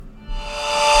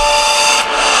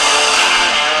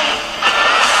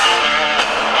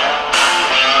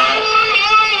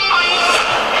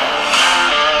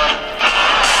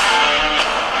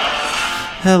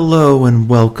Hello and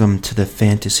welcome to the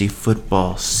Fantasy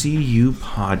Football CU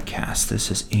podcast. This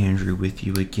is Andrew with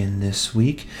you again this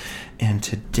week, and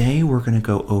today we're going to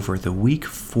go over the Week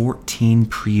 14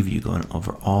 preview, going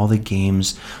over all the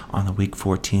games on the Week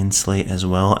 14 slate, as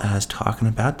well as talking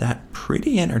about that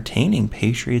pretty entertaining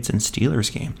Patriots and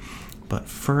Steelers game. But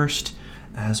first,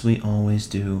 as we always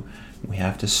do, we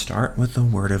have to start with the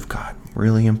Word of God.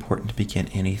 Really important to begin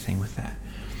anything with that.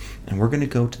 And we're going to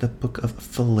go to the book of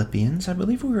Philippians. I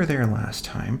believe we were there last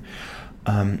time.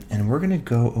 And we're going to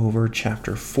go over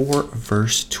chapter 4,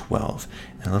 verse 12.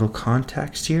 And a little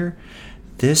context here.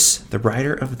 The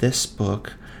writer of this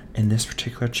book, in this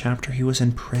particular chapter, he was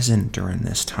in prison during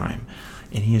this time.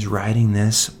 And he is writing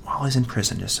this while he's in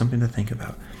prison. Just something to think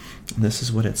about. And this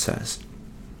is what it says.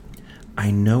 I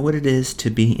know what it is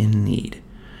to be in need,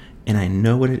 and I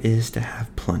know what it is to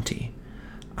have plenty.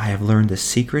 I have learned the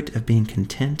secret of being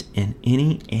content in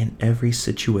any and every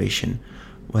situation,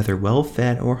 whether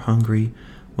well-fed or hungry,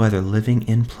 whether living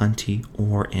in plenty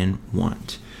or in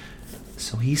want.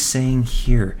 So he's saying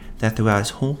here that throughout his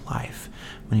whole life,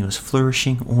 when he was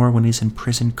flourishing or when he's in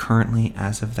prison currently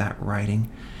as of that writing,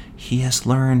 he has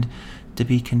learned to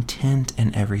be content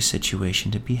in every situation,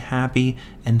 to be happy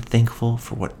and thankful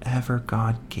for whatever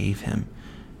God gave him,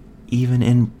 even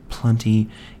in plenty,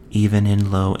 even in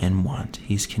low and want.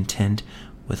 He's content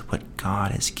with what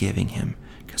God is giving him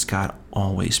because God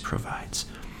always provides.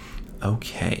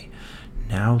 Okay,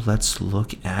 now let's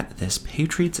look at this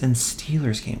Patriots and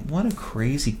Steelers game. What a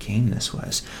crazy game this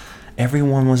was.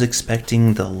 Everyone was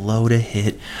expecting the low to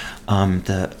hit.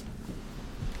 The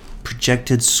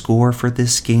projected score for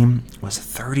this game was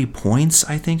 30 points,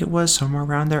 I think it was, somewhere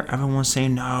around there. Everyone was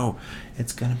saying, no,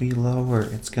 it's going to be lower.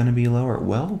 It's going to be lower.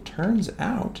 Well, turns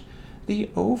out the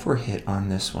over hit on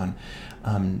this one,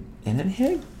 and it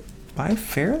hit by a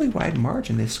fairly wide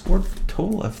margin. They scored a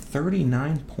total of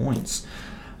 39 points,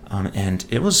 and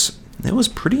it was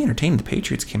pretty entertaining. The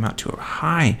Patriots came out to a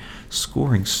high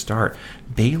scoring start.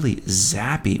 Bailey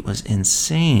Zappi was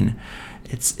insane.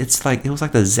 It's like it was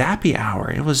like the Zappy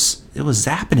hour. It was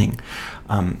zapping.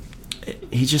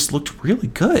 He just looked really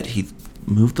good. He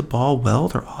moved the ball well.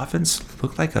 Their offense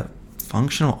looked like a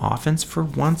functional offense for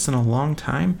once in a long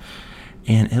time.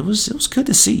 And it was good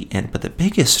to see. But the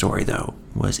biggest story, though,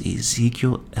 was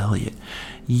Ezekiel Elliott.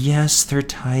 Yes, their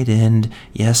tight end.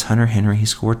 Yes, Hunter Henry, he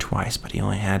scored twice, but he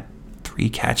only had 3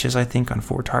 catches, I think, on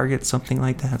 4 targets, something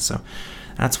like that. So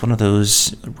that's one of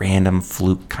those random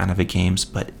fluke kind of a games.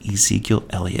 But Ezekiel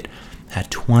Elliott had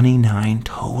 29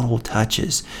 total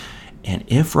touches. And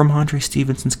if Ramondre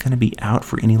Stevenson's going to be out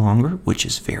for any longer, which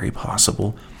is very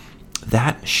possible,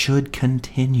 that should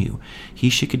continue.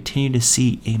 He should continue to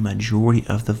see a majority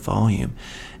of the volume.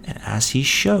 And as he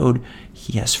showed,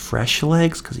 he has fresh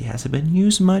legs because he hasn't been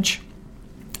used much.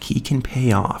 He can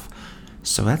pay off.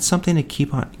 So that's something to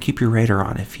keep your radar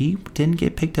on. If he didn't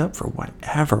get picked up for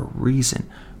whatever reason,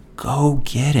 go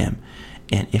get him.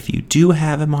 And if you do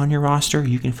have him on your roster,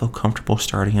 you can feel comfortable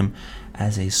starting him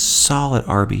as a solid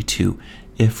RB2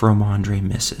 if Ramondre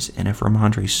misses. And if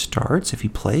Ramondre starts, if he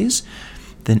plays,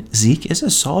 then Zeke is a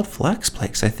solid flex play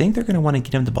because I think they're going to want to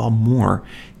get him the ball more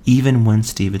even when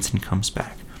Stevenson comes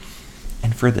back.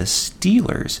 And for the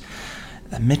Steelers,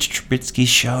 the Mitch Trubisky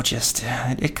show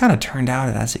it kind of turned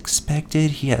out as expected.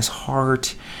 He has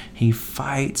heart, he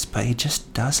fights, but he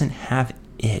just doesn't have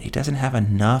it. He doesn't have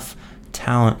enough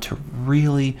talent to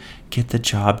really get the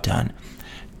job done.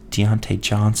 Deontay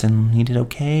Johnson, he did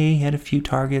okay. He had a few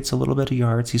targets, a little bit of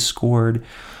yards. He scored.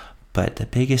 But the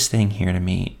biggest thing here to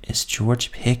me is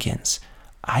George Pickens.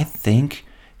 I think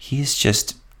he's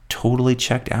just totally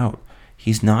checked out.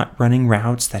 He's not running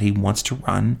routes that he wants to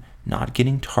run, not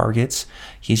getting targets.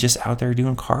 He's just out there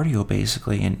doing cardio,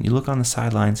 basically. And you look on the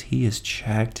sidelines, he is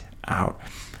checked out.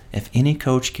 If any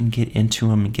coach can get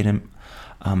into him and get him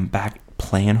back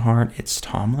playing hard, it's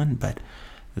Tomlin. But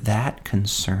that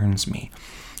concerns me.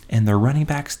 And the running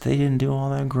backs, they didn't do all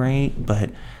that great,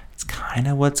 but it's kind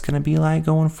of what's going to be like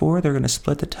going forward. They're going to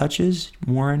split the touches.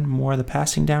 Warren, more of the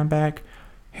passing down back.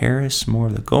 Harris, more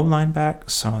of the goal line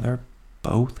back. So they're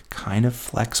both kind of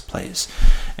flex plays.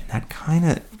 And that kind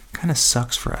of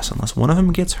sucks for us. Unless one of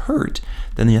them gets hurt,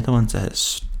 then the other one's a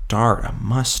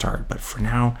must start. But for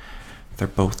now, they're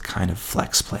both kind of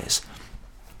flex plays.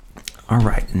 All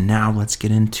right, now let's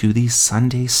get into the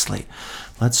Sunday slate.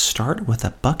 Let's start with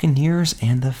the Buccaneers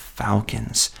and the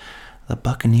Falcons. The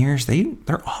Buccaneers,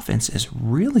 their offense is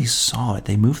really solid.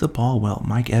 They move the ball well.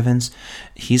 Mike Evans,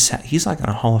 he's like on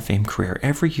a Hall of Fame career.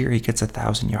 Every year he gets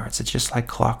 1,000 yards. It's just like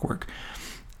clockwork.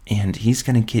 And he's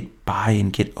going to get by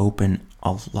and get open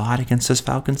a lot against this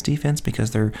Falcons defense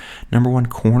because their number one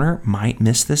corner might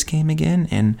miss this game again.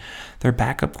 And their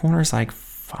backup corner is like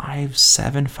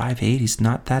 5'7", 5'8". He's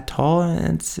not that tall.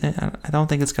 I don't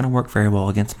think it's going to work very well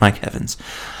against Mike Evans.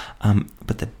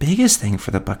 But the biggest thing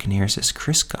for the Buccaneers is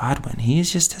Chris Godwin. He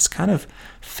has kind of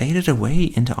faded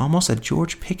away into almost a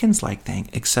George Pickens-like thing,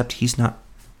 except he's not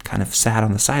kind of sat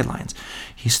on the sidelines.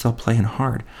 He's still playing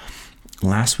hard.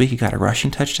 Last week he got a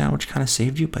rushing touchdown, which kind of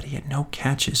saved you, but he had no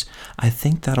catches. I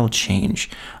think that'll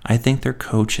change. I think their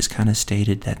coach has kind of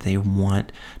stated that they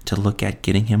want to look at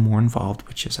getting him more involved,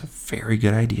 which is a very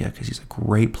good idea because he's a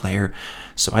great player.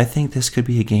 So I think this could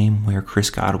be a game where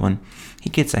Chris Godwin, he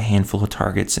gets a handful of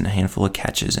targets and a handful of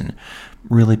catches and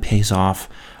really pays off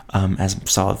as a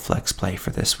solid flex play for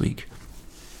this week.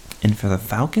 And for the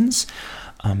Falcons,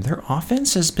 their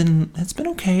offense it's been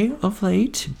okay of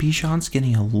late. Bijan's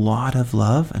getting a lot of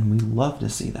love, and we love to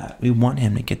see that. We want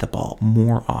him to get the ball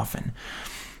more often.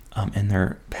 And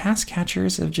their pass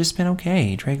catchers have just been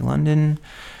okay. Drake London,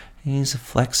 he's a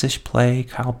flexish play.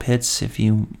 Kyle Pitts, if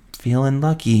you're feeling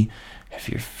lucky,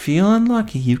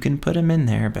 you can put him in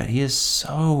there. But he is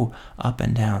so up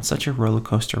and down, such a roller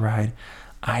coaster ride.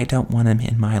 I don't want him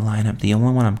in my lineup. The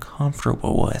only one I'm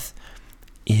comfortable with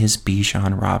is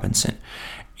Bijan Robinson.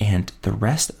 And the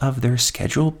rest of their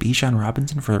schedule, Bijan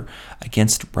Robinson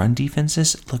against run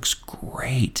defenses looks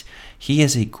great. He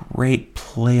is a great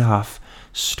playoff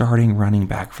starting running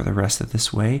back for the rest of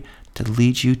this way to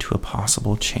lead you to a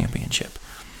possible championship.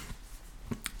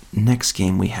 Next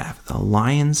game we have the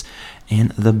Lions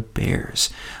and the Bears.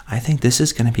 I think this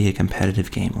is going to be a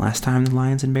competitive game. Last time the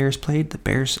Lions and Bears played, the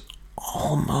Bears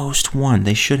almost won.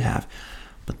 They should have.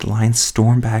 But the Lions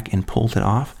stormed back and pulled it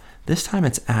off. This time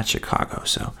it's at Chicago,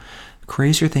 so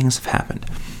crazier things have happened.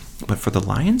 But for the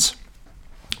Lions,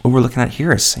 what we're looking at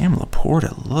here is Sam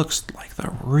Laporta looks like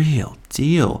the real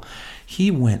deal. He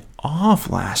went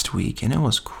off last week, and it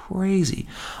was crazy.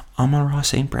 Amon-Ra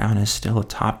St. Brown is still a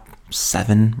top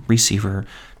 7 receiver,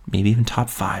 maybe even top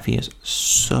 5. He is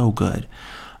so good.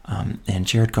 And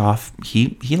Jared Goff,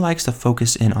 he likes to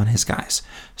focus in on his guys.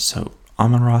 So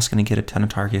Amon-Ra is going to get a ton of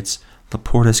targets.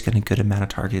 Laporta's getting a good amount of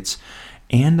targets.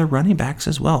 And the running backs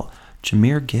as well.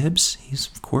 Jahmyr Gibbs, he's,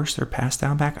 of course, their pass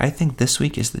down back. I think this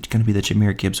week is going to be the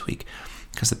Jahmyr Gibbs week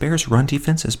because the Bears' run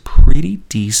defense is pretty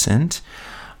decent.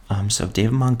 So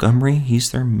David Montgomery,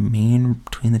 he's their main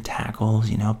between the tackles,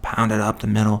 pounded up the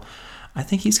middle. I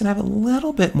think he's going to have a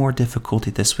little bit more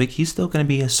difficulty this week. He's still going to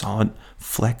be a solid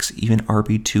flex, even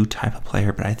RB2 type of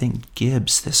player. But I think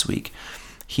Gibbs this week,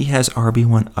 he has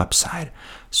RB1 upside.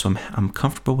 So I'm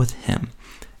comfortable with him.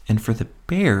 And for the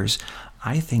Bears,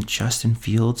 I think Justin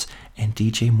Fields and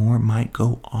DJ Moore might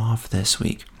go off this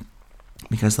week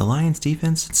because the Lions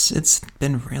defense, it's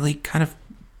been really kind of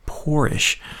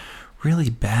poorish, really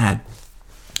bad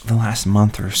the last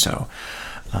month or so.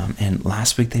 And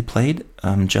last week they played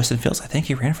Justin Fields. I think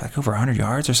he ran for like over 100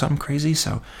 yards or something crazy.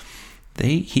 So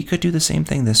he could do the same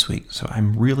thing this week. So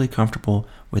I'm really comfortable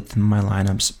with my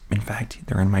lineups. In fact,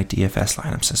 they're in my DFS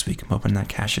lineups this week. I'm hoping that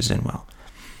cashes in well.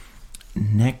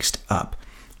 Next up,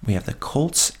 we have the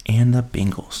Colts and the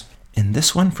Bengals. In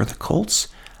this one for the Colts,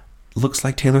 looks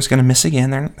like Taylor's going to miss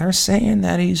again. They're saying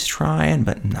that he's trying,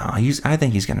 but no, I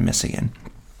think he's going to miss again.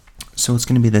 So it's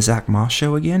going to be the Zach Moss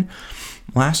show again.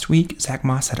 Last week, Zach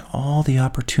Moss had all the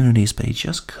opportunities, but he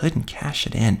just couldn't cash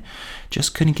it in.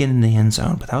 Just couldn't get in the end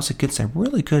zone. But that was a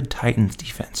really good Titans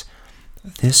defense.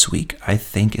 This week, I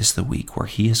think, is the week where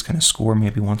he is going to score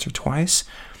maybe once or twice.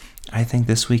 I think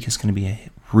this week is going to be a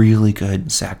really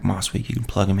good Zach Moss week. You can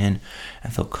plug him in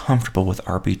and feel comfortable with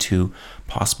RB2,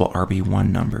 possible RB1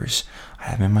 numbers. I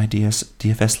have him in my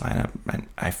DFS lineup, and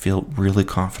I feel really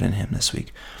confident in him this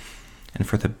week. And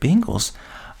for the Bengals,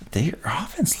 their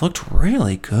offense looked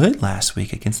really good last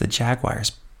week against the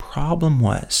Jaguars. Problem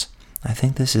was, I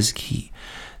think this is key,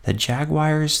 the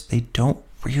Jaguars, they don't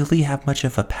really have much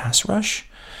of a pass rush.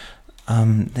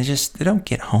 They don't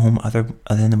get home other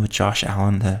than with Josh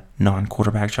Allen, the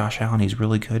non-quarterback Josh Allen. He's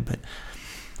really good, but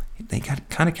they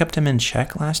kind of kept him in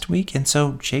check last week. And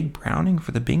so Jake Browning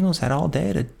for the Bengals had all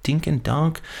day to dink and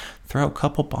dunk, throw a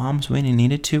couple bombs when he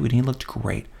needed to, and he looked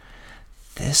great.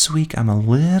 This week, I'm a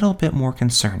little bit more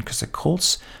concerned because the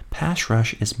Colts' pass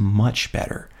rush is much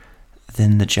better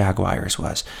than the Jaguars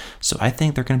was. So I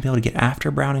think they're going to be able to get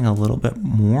after Browning a little bit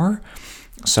more.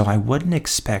 So I wouldn't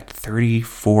expect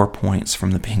 34 points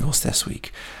from the Bengals this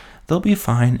week. They'll be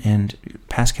fine, and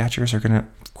pass catchers are going to,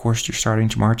 of course, you're starting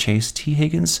Jamar Chase. T.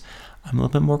 Higgins, I'm a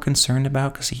little bit more concerned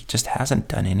about because he just hasn't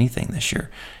done anything this year.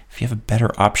 If you have a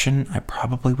better option, I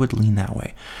probably would lean that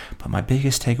way. But my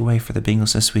biggest takeaway for the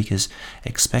Bengals this week is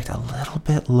expect a little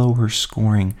bit lower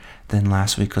scoring than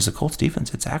last week because the Colts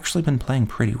defense, it's actually been playing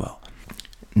pretty well.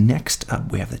 Next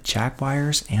up, we have the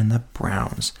Jaguars and the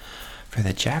Browns. For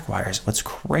the Jaguars, what's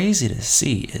crazy to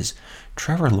see is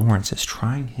Trevor Lawrence is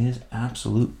trying his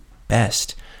absolute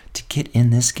best to get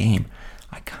in this game.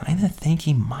 I kind of think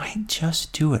he might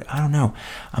just do it. I don't know.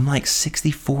 I'm like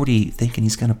 60-40 thinking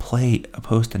he's going to play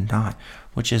opposed to not,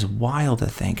 which is wild to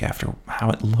think after how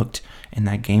it looked in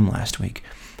that game last week.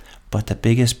 But the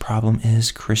biggest problem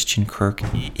is Christian Kirk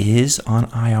is on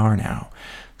IR now.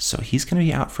 So he's going to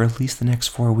be out for at least the next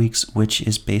 4 weeks, which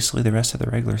is basically the rest of the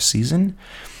regular season.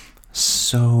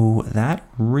 So that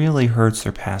really hurts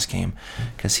their pass game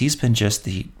because he's been just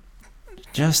the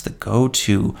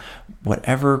go-to,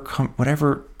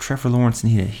 whatever Trevor Lawrence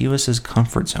needed. He was his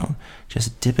comfort zone.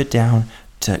 Just dip it down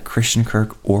to Christian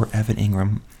Kirk or Evan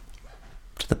Ingram.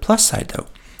 To the plus side, though,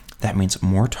 that means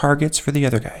more targets for the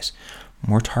other guys.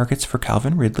 More targets for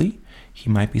Calvin Ridley. He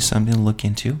might be something to look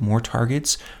into. More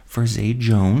targets for Zay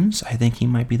Jones. I think he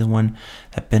might be the one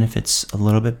that benefits a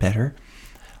little bit better.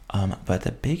 But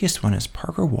the biggest one is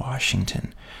Parker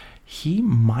Washington. He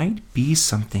might be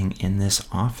something in this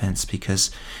offense because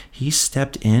he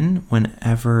stepped in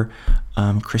whenever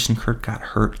Christian Kirk got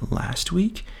hurt last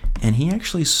week, and he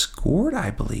actually scored,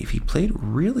 I believe. He played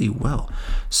really well.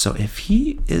 So if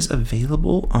he is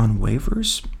available on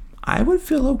waivers, I would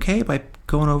feel okay by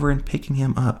going over and picking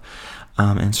him up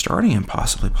and starting him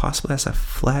possibly as a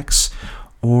flex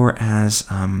or as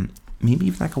maybe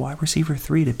even like a wide receiver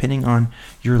 3, depending on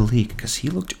your league, because he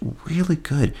looked really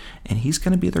good, and he's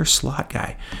going to be their slot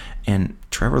guy. And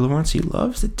Trevor Lawrence, he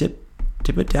loves to dip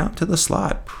it down to the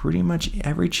slot pretty much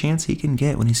every chance he can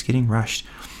get when he's getting rushed.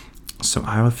 So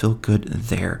I would feel good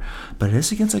there. But it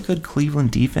is against a good Cleveland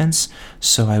defense,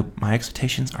 so my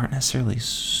expectations aren't necessarily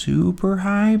super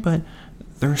high, but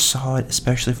they're solid,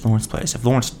 especially if Lawrence plays. If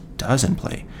Lawrence doesn't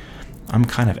play, I'm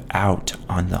kind of out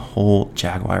on the whole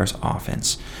Jaguars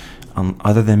offense.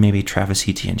 Other than maybe Travis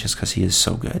Etienne, just because he is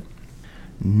so good.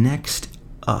 Next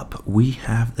up, we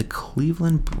have the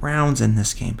Cleveland Browns in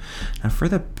this game. Now, for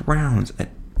the Browns,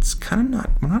 it's kind of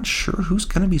we're not sure who's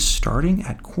going to be starting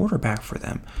at quarterback for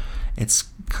them. It's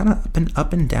kind of been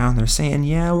up and down. They're saying,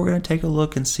 yeah, we're going to take a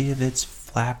look and see if it's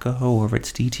Flacco or if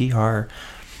it's DTR.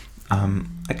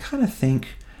 I kind of think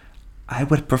I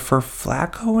would prefer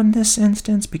Flacco in this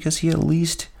instance because he at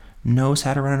least knows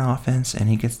how to run an offense, and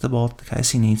he gets the ball to the guys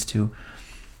he needs to.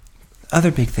 Other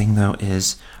big thing, though,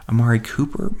 is Amari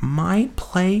Cooper might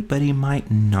play, but he might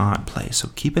not play. So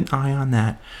keep an eye on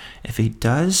that. If he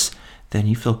does, then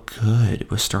you feel good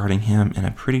with starting him in a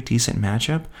pretty decent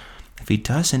matchup. If he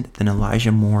doesn't, then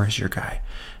Elijah Moore is your guy.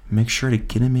 Make sure to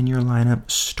get him in your lineup,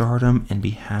 start him, and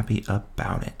be happy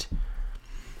about it.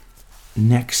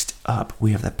 Next up,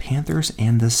 we have the Panthers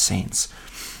and the Saints.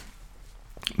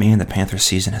 Man, the Panthers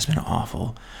season has been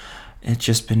awful. It's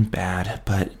just been bad.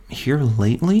 But here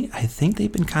lately, I think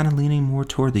they've been kind of leaning more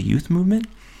toward the youth movement.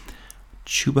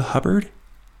 Chuba Hubbard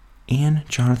and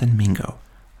Jonathan Mingo.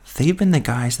 They've been the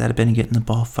guys that have been getting the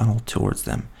ball funneled towards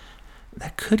them.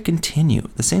 That could continue.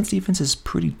 The Saints defense is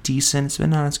pretty decent. It's been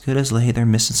not as good as late. They're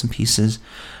missing some pieces,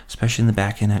 especially in the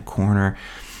back end at corner.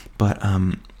 But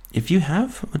if you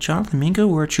have a Jonathan Mingo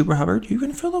or a Chuba Hubbard, you're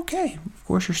going to feel okay. Of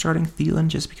course, you're starting Thielen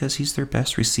just because he's their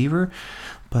best receiver,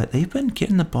 but they've been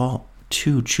getting the ball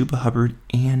to Chuba Hubbard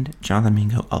and Jonathan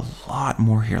Mingo a lot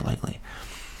more here lately.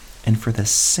 And for the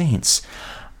Saints,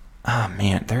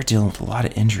 man, they're dealing with a lot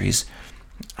of injuries.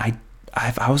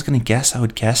 If I was going to guess, I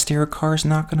would guess Derek Carr is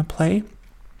not going to play,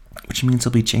 which means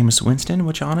it'll be Jameis Winston,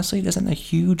 which honestly isn't a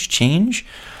huge change.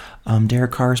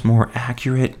 Derek Carr is more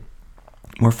accurate,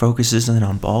 more focuses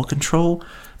on ball control,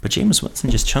 but Jameis Winston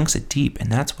just chunks it deep,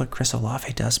 and that's what Chris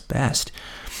Olave does best.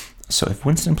 So if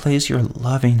Winston plays, you're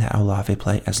loving that Olave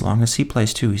play, as long as he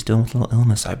plays too. He's dealing with a little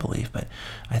illness, I believe, but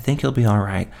I think he'll be all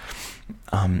right.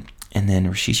 And then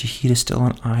Rashid Shaheed is still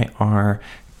on IR.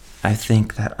 I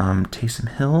think that Taysom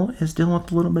Hill is dealing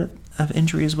with a little bit of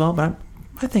injury as well, but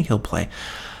I think he'll play.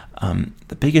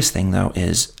 The biggest thing, though,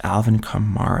 is Alvin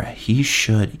Kamara. He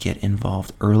should get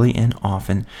involved early and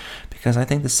often because I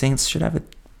think the Saints should have an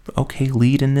okay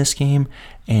lead in this game,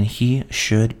 and he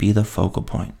should be the focal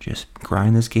point. Just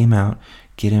grind this game out,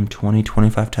 get him 20,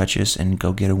 25 touches, and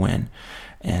go get a win.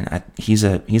 And he's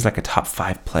like a top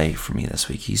 5 play for me this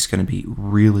week. He's going to be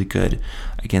really good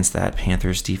against that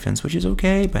Panthers defense, which is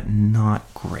okay, but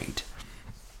not great.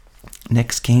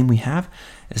 Next game we have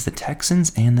is the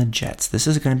Texans and the Jets. This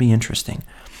is going to be interesting.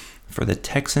 For the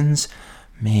Texans,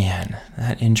 man,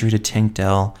 that injury to Tank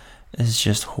Dell is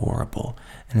just horrible.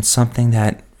 And it's something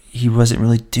that he wasn't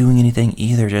really doing anything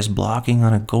either, just blocking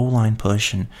on a goal line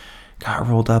push and got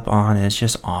rolled up on. It's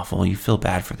just awful. You feel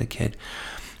bad for the kid.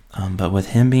 But with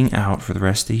him being out for the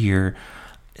rest of the year,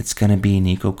 it's going to be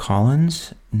Nico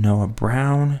Collins, Noah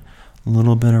Brown, a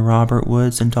little bit of Robert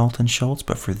Woods and Dalton Schultz.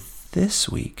 But for this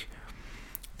week's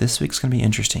going to be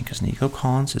interesting because Nico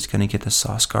Collins is going to get the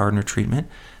Sauce Gardner treatment.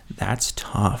 That's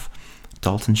tough.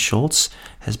 Dalton Schultz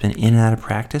has been in and out of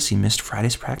practice. He missed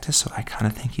Friday's practice, so I kind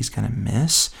of think he's going to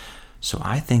miss. So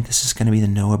I think this is going to be the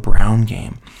Noah Brown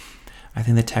game. I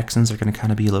think the Texans are going to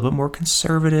kind of be a little bit more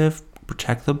conservative,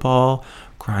 protect the ball,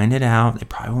 grind it out. They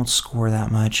probably won't score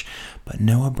that much, but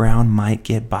Noah Brown might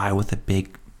get by with a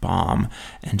big bomb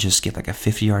and just get like a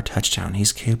 50-yard touchdown.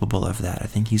 He's capable of that. I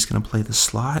think he's going to play the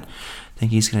slot. I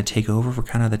think he's going to take over for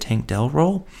kind of the Tank Dell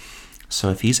role. So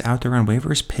if he's out there on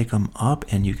waivers, pick him up,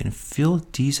 and you can feel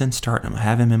decent starting him. I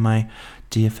have him in my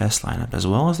DFS lineup, as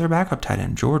well as their backup tight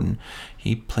end, Jordan.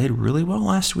 He played really well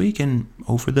last week, and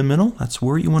over the middle, that's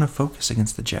where you want to focus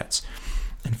against the Jets.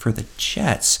 And for the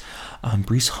Jets,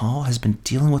 Breece Hall has been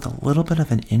dealing with a little bit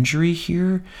of an injury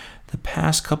here the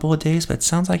past couple of days, but it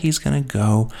sounds like he's going to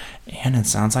go, and it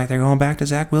sounds like they're going back to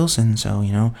Zach Wilson.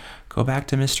 So, go back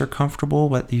to Mr. Comfortable,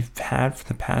 what you've had for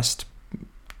the past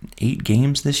 8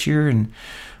 games this year, and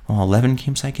 11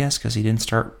 games, I guess, because he didn't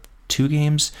start 2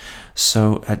 games.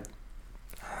 So, I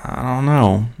don't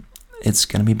know. It's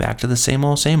going to be back to the same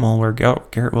old, where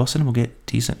Garrett Wilson will get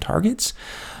decent targets,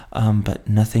 but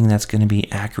nothing that's going to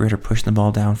be accurate or pushing the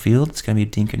ball downfield. It's going to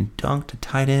be dink and dunk to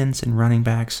tight ends and running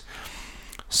backs.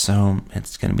 So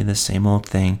it's going to be the same old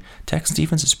thing. Texans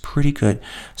defense is pretty good.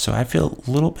 So I feel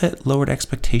a little bit lowered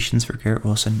expectations for Garrett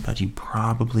Wilson, but you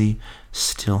probably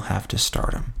still have to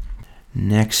start him.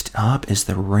 Next up is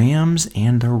the Rams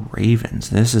and the Ravens.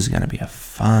 This is going to be a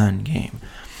fun game.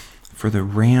 For the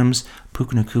Rams,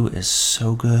 Puka Nacua is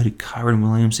so good. Kyron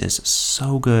Williams is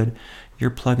so good. You're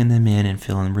plugging them in and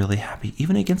feeling really happy,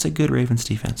 even against a good Ravens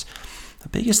defense. The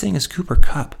biggest thing is Cooper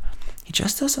Kupp. He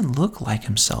just doesn't look like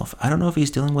himself. I don't know if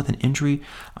he's dealing with an injury.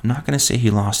 I'm not going to say he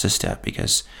lost a step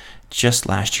because just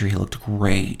last year he looked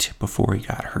great before he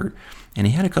got hurt. And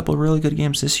he had a couple of really good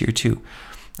games this year too.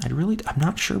 I'm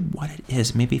not sure what it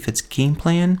is. Maybe if it's game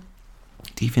plan,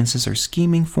 defenses are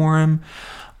scheming for him,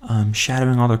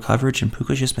 shadowing all their coverage, and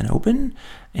Puka's just been open,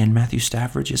 and Matthew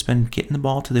Stafford's just been getting the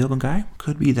ball to the open guy.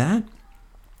 Could be that.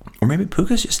 Or maybe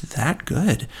Puka's just that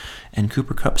good, and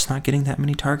Cooper Kupp's not getting that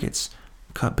many targets.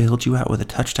 Kupp bailed you out with a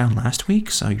touchdown last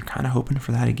week, so you're kind of hoping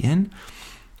for that again.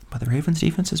 But the Ravens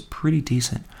defense is pretty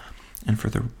decent. And for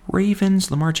the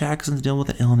Ravens, Lamar Jackson's dealing with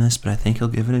an illness, but I think he'll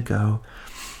give it a go.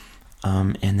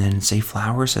 And then Zay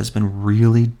Flowers has been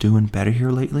really doing better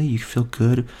here lately. You feel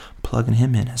good plugging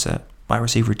him in as a wide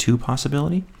receiver 2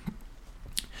 possibility.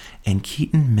 And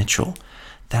Keaton Mitchell,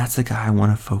 that's the guy I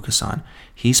want to focus on.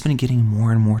 He's been getting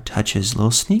more and more touches, a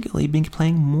little sneakily, been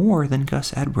playing more than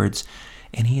Gus Edwards.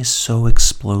 And he is so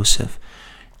explosive.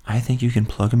 I think you can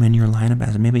plug him in your lineup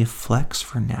as maybe a flex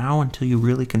for now until you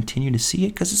really continue to see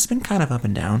it, because it's been kind of up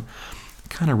and down,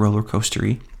 kind of roller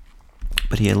coastery.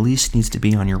 But he at least needs to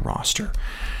be on your roster.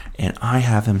 And I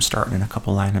have him starting in a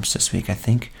couple lineups this week. I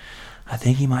think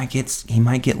he might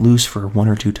get loose for 1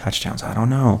 or 2 touchdowns. I don't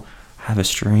know. I have a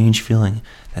strange feeling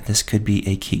that this could be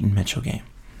a Keaton Mitchell game.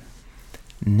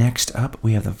 Next up,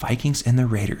 we have the Vikings and the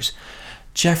Raiders.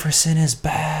 Jefferson is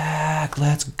back.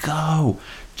 Let's go.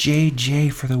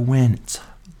 JJ for the win. It's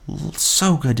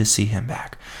so good to see him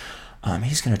back.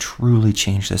 He's going to truly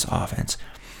change this offense.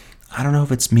 I don't know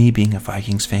if it's me being a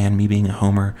Vikings fan, me being a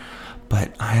homer,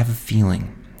 but I have a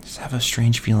feeling, just have a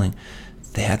strange feeling.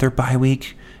 They had their bye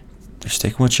week. They're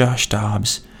sticking with Josh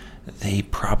Dobbs. They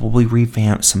probably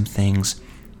revamped some things.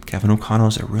 Kevin O'Connell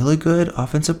is a really good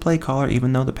offensive play caller,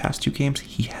 even though the past 2 games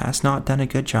he has not done a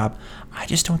good job. I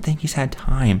just don't think he's had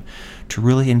time to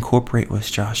really incorporate what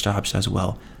Josh Dobbs does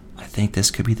well. I think this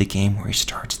could be the game where he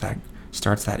starts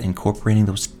that incorporating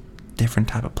those different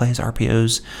type of plays,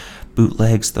 RPOs,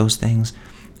 bootlegs, those things.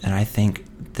 And I think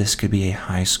this could be a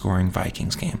high-scoring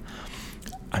Vikings game.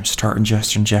 I'm starting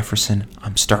Justin Jefferson.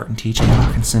 I'm starting TJ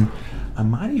Hawkinson. I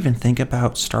might even think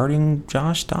about starting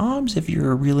Josh Dobbs if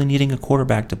you're really needing a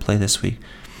quarterback to play this week.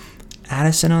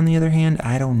 Addison, on the other hand,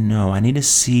 I don't know. I need to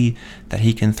see that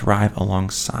he can thrive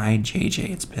alongside JJ.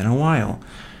 It's been a while.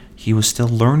 He was still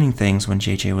learning things when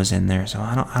JJ was in there, so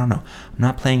I don't know. I'm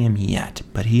not playing him yet,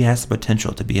 but he has the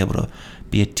potential to be able to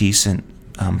be a decent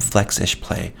flex-ish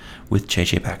play with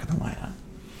JJ back in the lineup.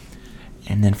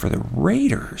 And then for the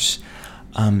Raiders,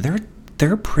 they're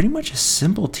they're pretty much a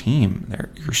simple team.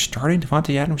 You're starting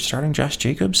Devontae Adams, starting Josh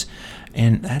Jacobs,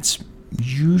 and that's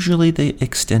usually the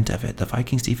extent of it. The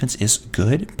Vikings defense is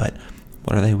good, but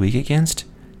what are they weak against?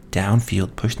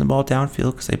 Downfield, pushing the ball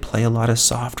downfield because they play a lot of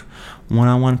soft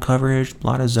one-on-one coverage, a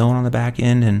lot of zone on the back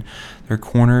end, and their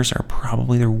corners are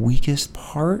probably their weakest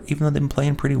part, even though they've been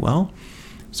playing pretty well.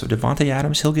 So Devontae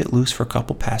Adams, he'll get loose for a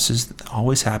couple passes. That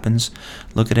always happens.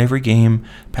 Look at every game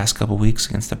past couple weeks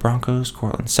against the Broncos.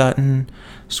 Courtland Sutton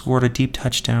scored a deep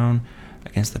touchdown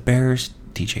against the Bears.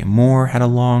 DJ Moore had a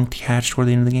long catch toward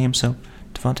the end of the game. So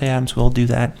Devontae Adams will do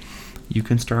that. You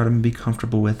can start him and be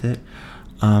comfortable with it.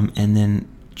 And then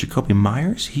Jacoby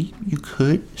Myers, you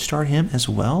could start him as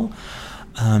well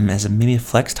as maybe a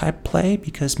flex type play,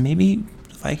 because maybe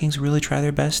the Vikings really try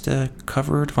their best to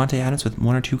cover Devontae Adams with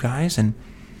one or two guys, and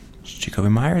Jacoby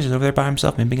Myers is over there by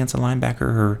himself, maybe against a linebacker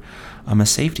or a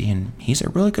safety, and he's a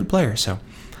really good player. So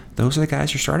those are the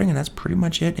guys you're starting, and that's pretty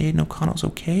much it. Aiden O'Connell's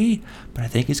okay, but I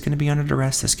think he's going to be under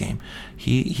duress this game.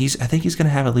 I think he's going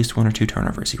to have at least one or two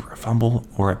turnovers, either a fumble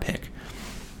or a pick.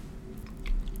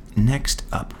 Next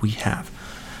up, we have,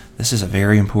 this is a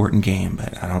very important game,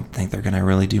 but I don't think they're going to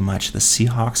really do much. The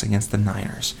Seahawks against the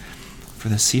Niners. For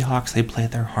the Seahawks, they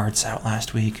played their hearts out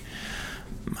last week.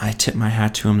 I tip my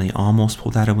hat to them. They almost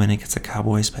pulled out a win against the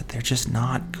Cowboys, but they're just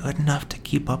not good enough to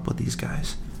keep up with these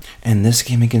guys. And this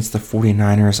game against the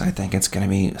 49ers, I think it's going to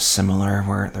be similar,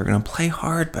 where they're going to play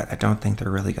hard, but I don't think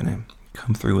they're really going to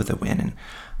come through with a win. And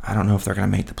I don't know if they're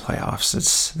going to make the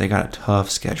playoffs. They got a tough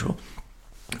schedule.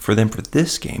 For them for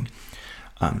this game,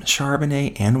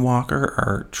 Charbonnet and Walker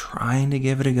are trying to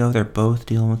give it a go. They're both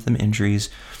dealing with some injuries.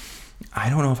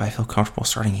 I don't know if I feel comfortable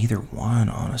starting either one,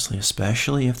 honestly,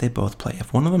 especially if they both play.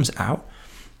 If one of them's out,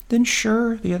 then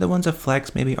sure, the other one's a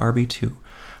flex, maybe RB2.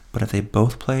 But if they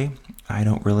both play, I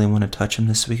don't really want to touch them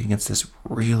this week against this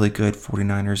really good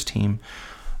 49ers team.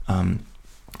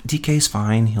 DK's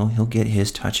fine. He'll get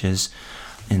his touches.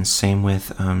 And same with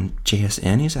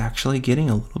JSN. He's actually getting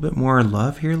a little bit more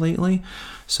love here lately.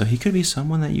 So he could be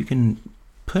someone that you can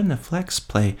put in a flex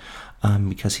play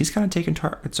because he's kind of taking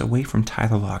targets away from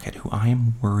Tyler Lockett, who I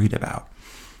am worried about.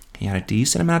 He had a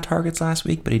decent amount of targets last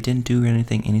week, but he didn't do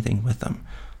anything with them.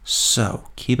 So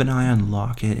keep an eye on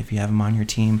Lockett if you have him on your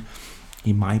team.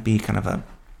 He might be kind of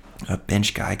a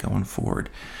bench guy going forward,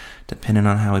 depending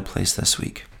on how he plays this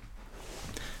week.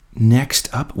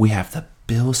 Next up, we have the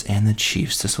Bills and the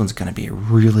Chiefs. This one's going to be a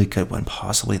really good one,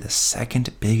 possibly the second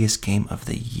biggest game of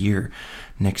the year,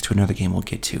 next to another game we'll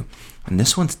get to. And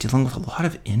this one's dealing with a lot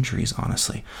of injuries,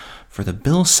 honestly. For the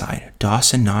Bills side,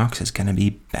 Dawson Knox is going to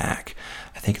be back.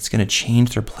 I think it's going to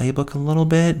change their playbook a little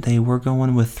bit. They were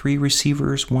going with 3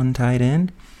 receivers, 1 tight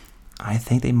end. I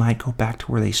think they might go back to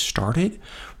where they started,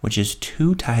 which is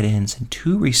 2 tight ends and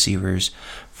 2 receivers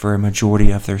for a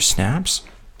majority of their snaps.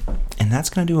 And that's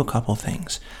going to do a couple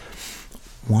things.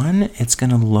 One, it's going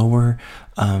to lower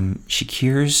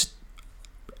Shakir's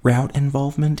route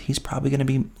involvement. He's probably going to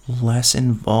be less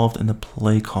involved in the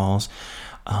play calls.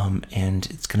 And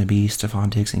it's going to be Stephon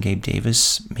Diggs and Gabe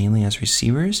Davis mainly as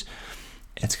receivers.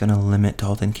 It's going to limit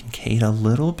Dalton Kincaid a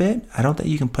little bit. I don't think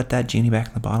you can put that genie back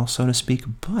in the bottle, so to speak,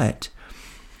 but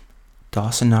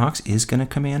Dawson Knox is going to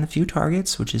command a few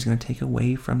targets, which is going to take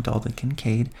away from Dalton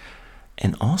Kincaid.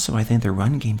 And also, I think the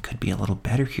run game could be a little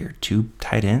better here. 2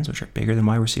 tight ends, which are bigger than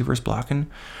wide receivers, blocking.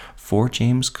 4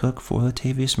 James Cook, 4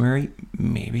 Latavius Murray.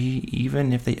 Maybe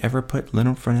even if they ever put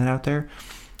Leonard Fournette out there.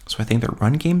 So I think their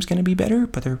run game's going to be better,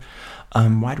 but their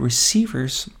wide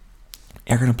receivers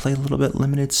are going to play a little bit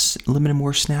limited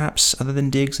more snaps other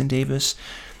than Diggs and Davis.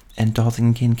 And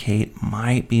Dalton Kincaid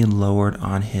might be lowered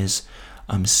on his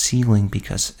ceiling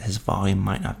because his volume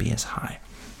might not be as high.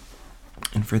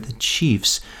 And for the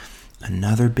Chiefs,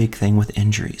 another big thing with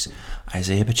injuries.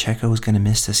 Isaiah Pacheco is going to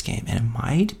miss this game, and it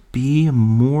might be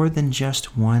more than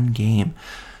just one game.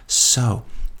 So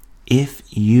if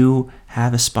you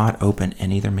have a spot open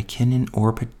and either McKinnon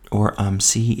or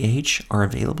CEH are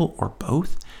available, or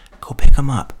both, go pick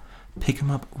them up. Pick them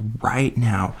up right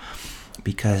now,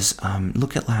 because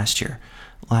look at last year.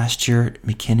 Last year,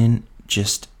 McKinnon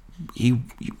just a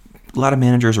lot of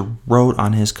managers rode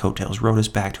on his coattails, rode us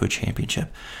back to a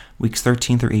championship. Weeks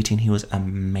 13 through 18, he was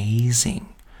amazing.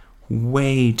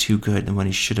 Way too good than what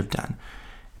he should have done.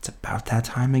 It's about that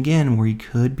time again where he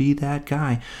could be that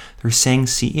guy. They're saying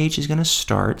CH is going to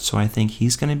start, so I think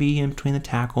he's going to be in between the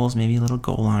tackles, maybe a little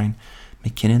goal line.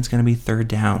 McKinnon's going to be third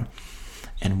down.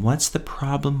 And what's the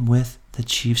problem with the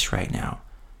Chiefs right now?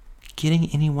 Getting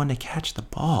anyone to catch the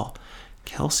ball.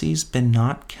 Kelsey's been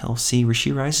not Kelsey.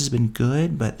 Rashee Rice has been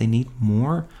good, but they need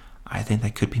more. I think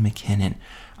that could be McKinnon.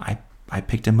 I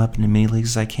picked him up in as many leagues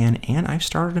as I can, and I've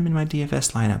started him in my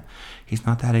DFS lineup. He's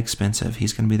not that expensive.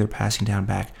 He's going to be their passing down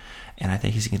back, and I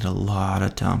think he's going to get a lot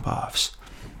of dump-offs.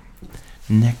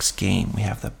 Next game, we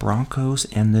have the Broncos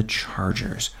and the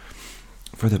Chargers.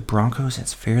 For the Broncos,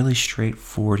 it's fairly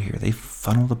straightforward here. They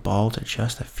funnel the ball to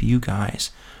just a few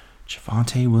guys.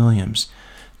 Javonte Williams.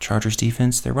 Chargers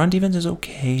defense, their run defense is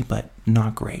okay, but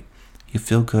not great. You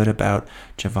feel good about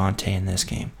Javonte in this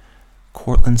game.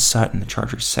 Cortland Sutton, the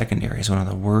Chargers secondary, is one of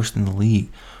the worst in the league.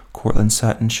 Cortland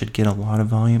Sutton should get a lot of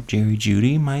volume. Jerry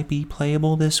Jeudy might be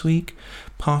playable this week,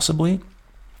 possibly.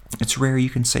 It's rare you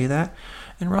can say that.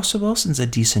 And Russell Wilson's a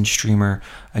decent streamer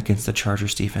against the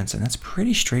Chargers defense, and that's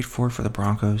pretty straightforward for the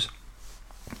Broncos.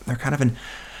 They're kind of an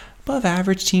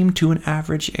above-average team to an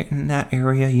average in that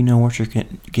area. You know what you're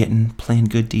getting, playing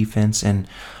good defense and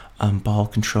ball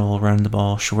control, running the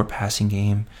ball, short passing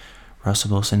game.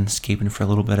 Russell Wilson escaping for a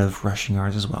little bit of rushing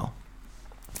yards as well.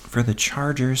 For the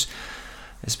Chargers,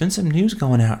 there's been some news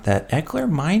going out that Eckler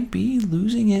might be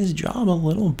losing his job a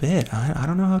little bit. I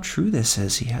don't know how true this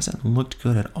is. He hasn't looked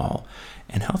good at all.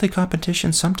 And healthy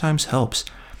competition sometimes helps.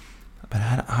 But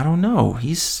I don't know.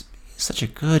 He's such a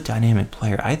good dynamic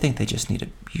player. I think they just need to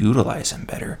utilize him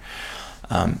better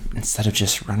instead of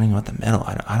just running with the middle.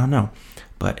 I don't know.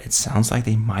 But it sounds like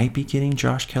they might be getting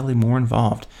Josh Kelly more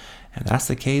involved. And if that's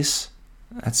the case,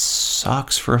 that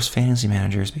sucks for us fantasy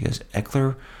managers because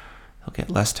Eckler, he'll get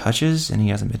less touches, and he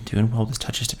hasn't been doing well with his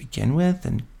touches to begin with,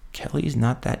 and Kelly's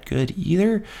not that good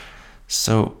either.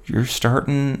 So you're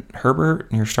starting Herbert,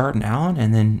 and you're starting Allen,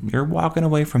 and then you're walking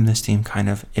away from this team kind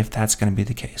of if that's going to be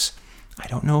the case. I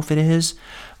don't know if it is.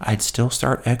 I'd still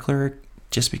start Eckler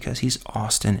just because he's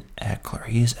Austin Eckler.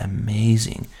 He is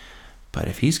amazing. But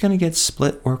if he's going to get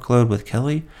split workload with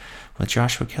Kelly, with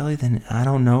Joshua Kelly, then I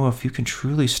don't know if you can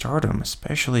truly start him,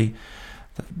 especially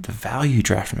the value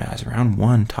draft him as round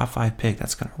 1, top 5 pick.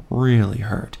 That's going to really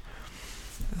hurt.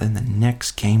 Then the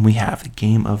next game, we have the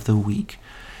game of the week.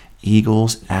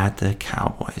 Eagles at the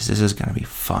Cowboys. This is going to be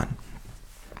fun.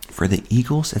 For the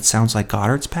Eagles, it sounds like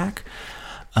Goddard's back.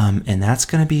 And that's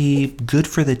going to be good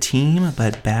for the team,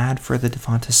 but bad for the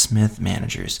Devonta Smith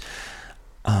managers.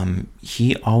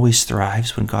 He always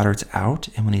thrives when Goddard's out,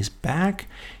 and when he's back,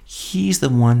 he's the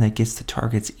one that gets the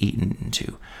targets eaten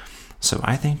into. So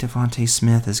I think Devonta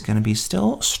Smith is going to be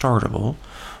still startable,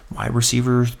 wide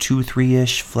receiver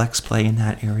 2-3-ish flex play in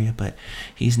that area, but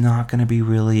he's not going to be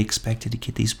really expected to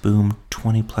get these boom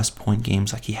 20-plus point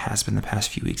games like he has been the past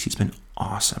few weeks. He's been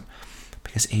awesome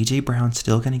because A.J. Brown's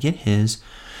still going to get his.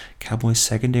 Cowboys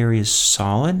secondary is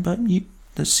solid, but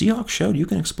the Seahawks showed you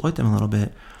can exploit them a little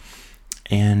bit.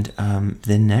 And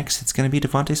then next, it's going to be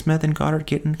Devonta Smith and Goddard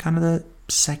getting kind of the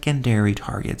secondary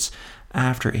targets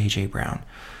after A.J. Brown.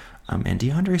 And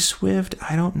DeAndre Swift,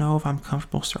 I don't know if I'm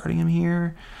comfortable starting him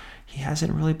here. He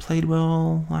hasn't really played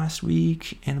well last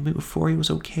week, and the week before he was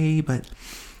okay, but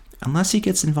unless he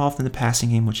gets involved in the passing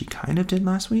game, which he kind of did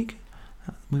last week,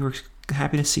 we were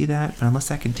happy to see that, but unless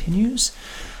that continues,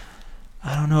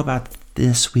 I don't know about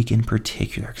this week in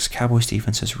particular, because Cowboys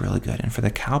defense is really good. And for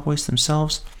the Cowboys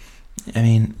themselves, I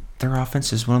mean, their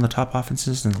offense is one of the top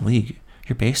offenses in the league.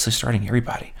 You're basically starting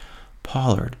everybody.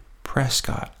 Pollard,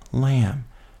 Prescott, Lamb,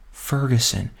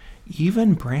 Ferguson,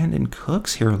 even Brandon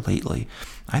Cooks here lately.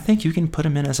 I think you can put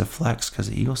him in as a flex because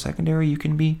the Eagles secondary, they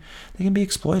can be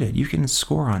exploited. You can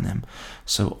score on them.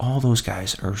 So all those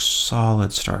guys are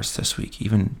solid starts this week,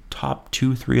 even top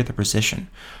 2-3 at the position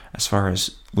as far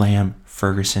as Lamb,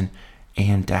 Ferguson,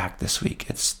 and Dak this week.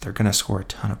 They're going to score a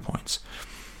ton of points.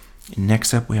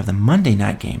 Next up, we have the Monday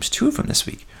night games, 2 of them this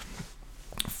week.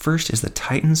 First is the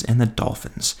Titans and the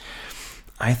Dolphins.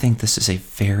 I think this is a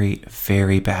very,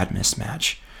 very bad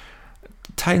mismatch.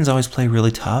 Titans always play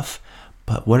really tough,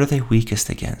 but what are they weakest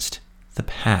against? The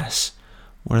pass.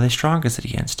 What are they strongest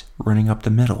against? Running up the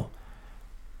middle.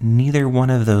 Neither one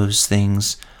of those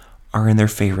things are in their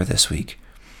favor this week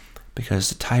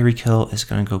because Tyreek Hill is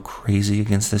going to go crazy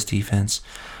against this defense,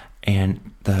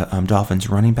 and the Dolphins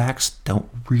running backs don't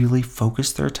really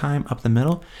focus their time up the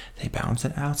middle. They bounce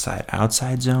it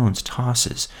outside zones,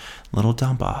 tosses, little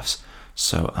dump-offs.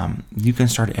 So you can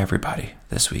start everybody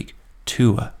this week.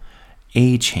 Tua,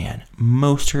 Achane,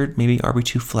 Mostert, maybe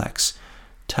RB2 flex,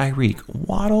 Tyreek,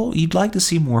 Waddle. You'd like to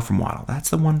see more from Waddle. That's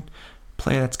the one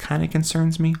play that's kind of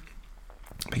concerns me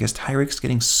because Tyreek's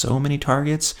getting so many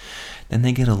targets. Then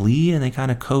they get a lead and they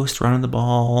kind of coast running the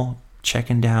ball,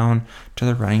 checking down to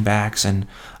the running backs, and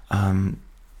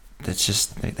that's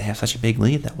just they have such a big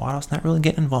lead that Waddle's not really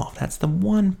getting involved. That's the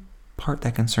one part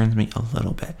that concerns me a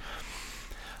little bit.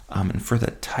 And for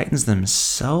the Titans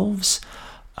themselves,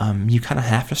 You kind of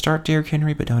have to start Derrick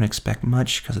Henry, but don't expect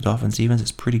much because the Dolphins' defense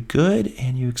is pretty good,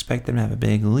 and you expect them to have a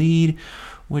big lead,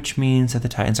 which means that the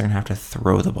Titans are going to have to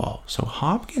throw the ball. So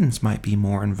Hopkins might be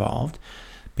more involved.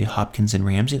 Be Hopkins and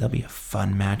Ramsey. That'll be a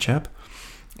fun matchup.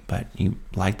 But you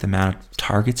like the amount of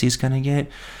targets he's going to get.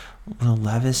 Will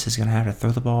Levis is going to have to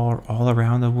throw the ball all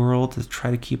around the world to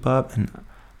try to keep up, and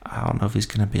I don't know if he's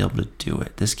going to be able to do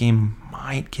it. This game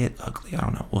might get ugly. I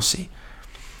don't know. We'll see.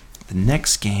 The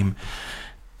next game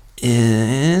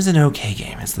is an okay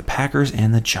game. It's the Packers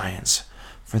and the Giants.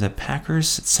 For the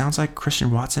Packers, it sounds like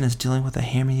Christian Watson is dealing with a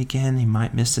hammy again. He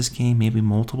might miss this game, maybe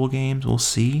multiple games. We'll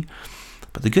see.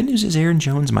 But the good news is Aaron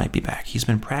Jones might be back. He's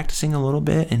been practicing a little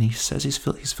bit, and he says he's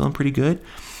feeling pretty good.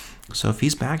 So if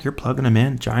he's back, you're plugging him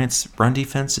in. Giants' run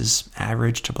defense is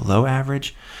average to below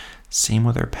average. Same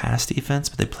with their pass defense,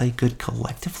 but they play good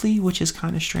collectively, which is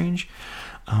kind of strange.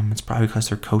 It's probably because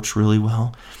they're coached really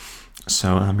well.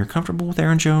 So you're comfortable with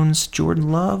Aaron Jones.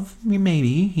 Jordan Love,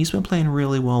 maybe. He's been playing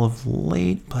really well of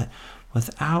late, but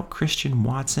without Christian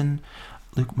Watson,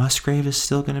 Luke Musgrave is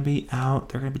still going to be out.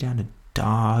 They're going to be down to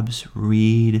Dobbs,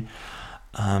 Reed,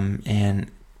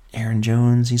 and Aaron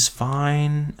Jones. He's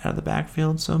fine out of the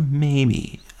backfield, so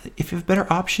maybe. If you have a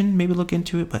better option, maybe look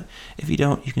into it, but if you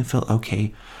don't, you can feel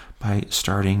okay by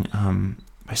starting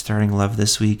Love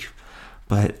this week.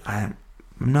 But I'm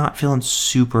not feeling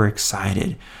super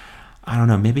excited. I don't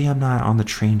know, maybe I'm not on the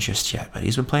train just yet, but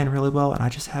he's been playing really well, and I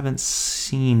just haven't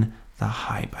seen the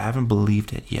hype. I haven't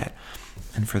believed it yet.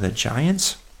 And for the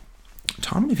Giants,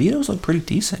 Tommy DeVito's look pretty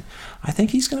decent. I think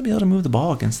he's going to be able to move the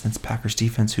ball against this Packers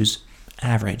defense, who's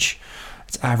average.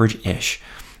 It's average-ish.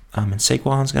 And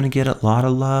Saquon's going to get a lot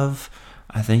of love.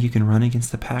 I think you can run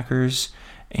against the Packers.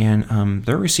 And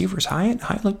their receivers,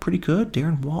 Hyatt look pretty good.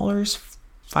 Darren Waller's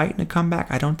fighting to come back.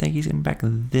 I don't think he's getting back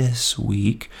this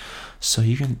week. So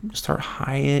you can start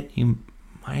Hyatt. You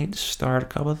might start a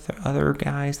couple of the other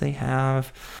guys they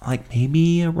have, like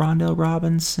maybe a Rondell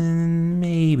Robinson,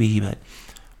 maybe. But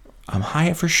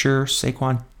Hyatt for sure.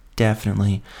 Saquon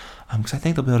definitely. Because I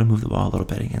think they'll be able to move the ball a little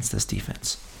bit against this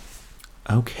defense.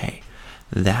 Okay,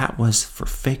 that was for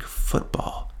fake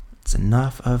football. It's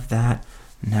enough of that.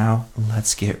 Now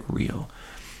let's get real.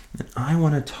 And I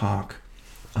want to talk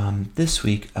this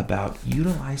week about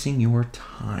utilizing your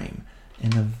time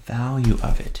and the value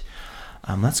of it.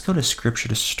 Let's go to Scripture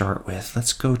to start with.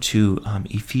 Let's go to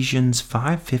Ephesians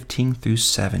 5:15 through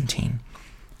 17.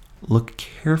 Look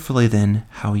carefully then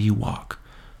how you walk,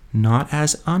 not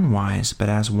as unwise, but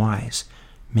as wise,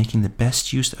 making the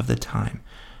best use of the time,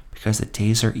 because the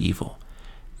days are evil.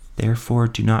 Therefore,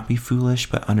 do not be foolish,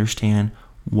 but understand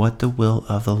what the will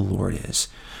of the Lord is.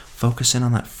 Focus in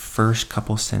on that first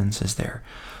couple sentences there.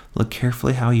 Look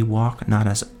carefully how you walk, not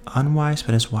as unwise,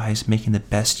 but as wise, making the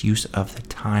best use of the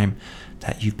time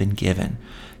that you've been given.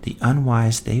 The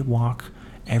unwise, they walk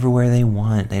everywhere they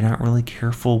want. They're not really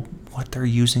careful what they're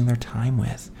using their time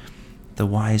with. The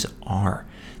wise are.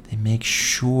 They make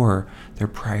sure their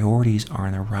priorities are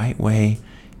in the right way,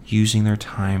 using their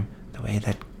time the way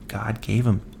that God gave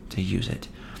them to use it.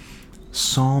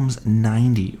 Psalms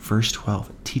 90, verse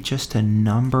 12, teach us to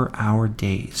number our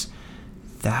days,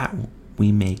 that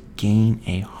we may gain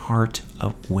a heart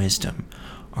of wisdom.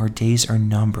 Our days are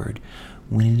numbered.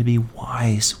 We need to be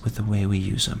wise with the way we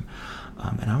use them.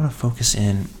 And I want to focus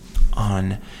in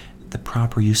on the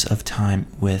proper use of time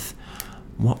with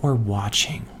what we're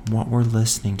watching, what we're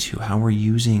listening to, how we're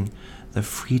using the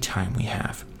free time we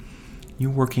have.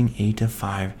 You're working 8 to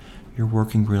 5. You're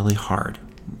working really hard.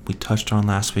 We touched on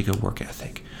last week a work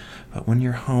ethic. But when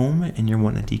you're home and you're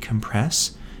wanting to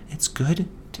decompress, it's good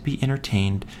to be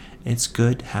entertained. It's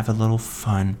good to have a little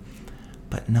fun,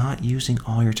 but not using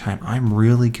all your time. I'm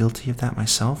really guilty of that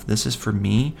myself. This is for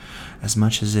me as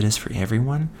much as it is for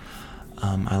everyone.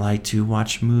 I like to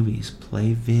watch movies,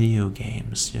 play video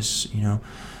games, just,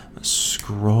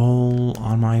 scroll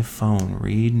on my phone,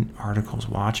 read articles,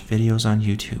 watch videos on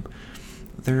YouTube.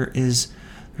 There's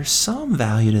some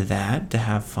value to that, to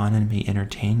have fun and be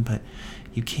entertained, but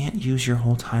you can't use your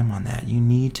whole time on that. You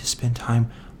need to spend time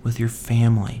with your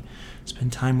family.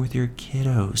 Spend time with your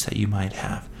kiddos that you might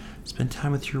have. Spend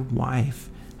time with your wife.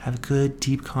 Have good,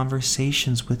 deep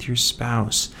conversations with your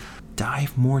spouse.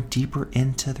 Dive more deeper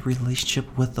into the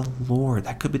relationship with the Lord.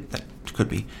 That could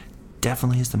be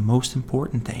definitely is the most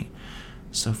important thing.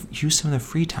 So use some of the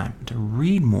free time to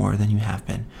read more than you have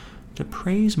been, to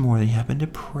praise more than you have been, to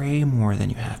pray more than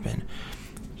you have been.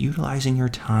 Utilizing your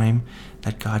time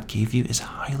that God gave you is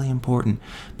highly important,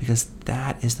 because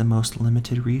that is the most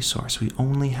limited resource. We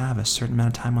only have a certain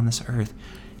amount of time on this earth,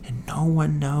 and no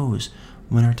one knows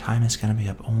when our time is going to be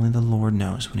up. Only the Lord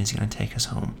knows when He's going to take us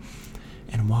home.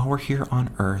 And while we're here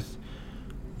on earth,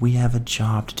 we have a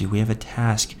job to do. We have a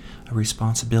task, a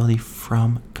responsibility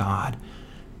from God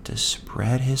to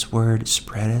spread His word,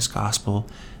 spread His gospel,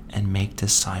 and make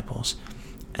disciples.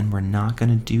 And we're not going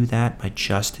to do that by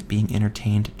just being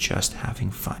entertained, just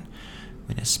having fun.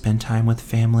 We're going to spend time with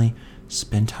family,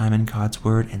 spend time in God's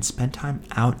word, and spend time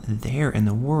out there in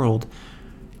the world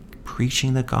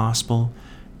preaching the gospel,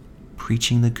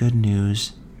 preaching the good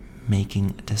news, making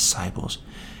disciples.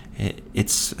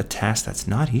 It's a task that's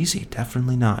not easy,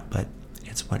 definitely not, but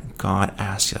it's what God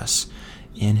asks us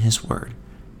in His word.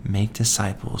 Make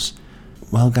disciples.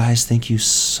 Well, guys, thank you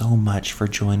so much for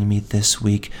joining me this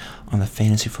week on the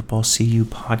Fantasy Football CU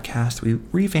podcast. We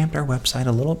revamped our website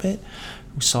a little bit.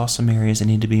 We saw some areas that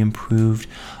need to be improved.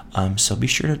 So be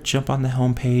sure to jump on the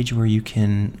homepage where you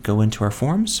can go into our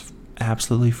forums,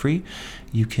 absolutely free.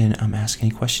 You can ask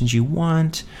any questions you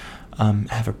want.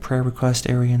 Have a prayer request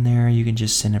area in there. You can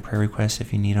just send a prayer request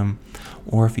if you need them.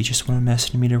 Or if you just want to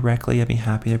message me directly, I'd be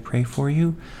happy to pray for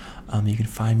you. You can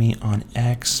find me on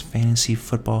X, Fantasy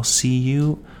Football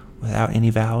CU, without any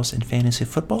vowels in fantasy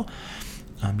football.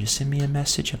 Just send me a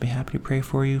message. I'd be happy to pray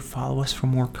for you. Follow us for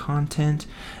more content.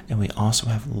 And we also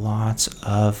have lots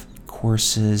of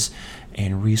courses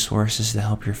and resources to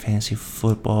help your fantasy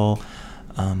football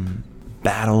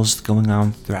battles going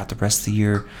on throughout the rest of the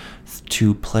year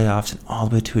to playoffs and all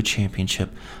the way to a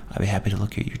championship. I'd be happy to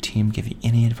look at your team, give you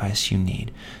any advice you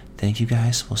need. Thank you,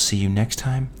 guys. We'll see you next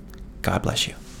time. God bless you.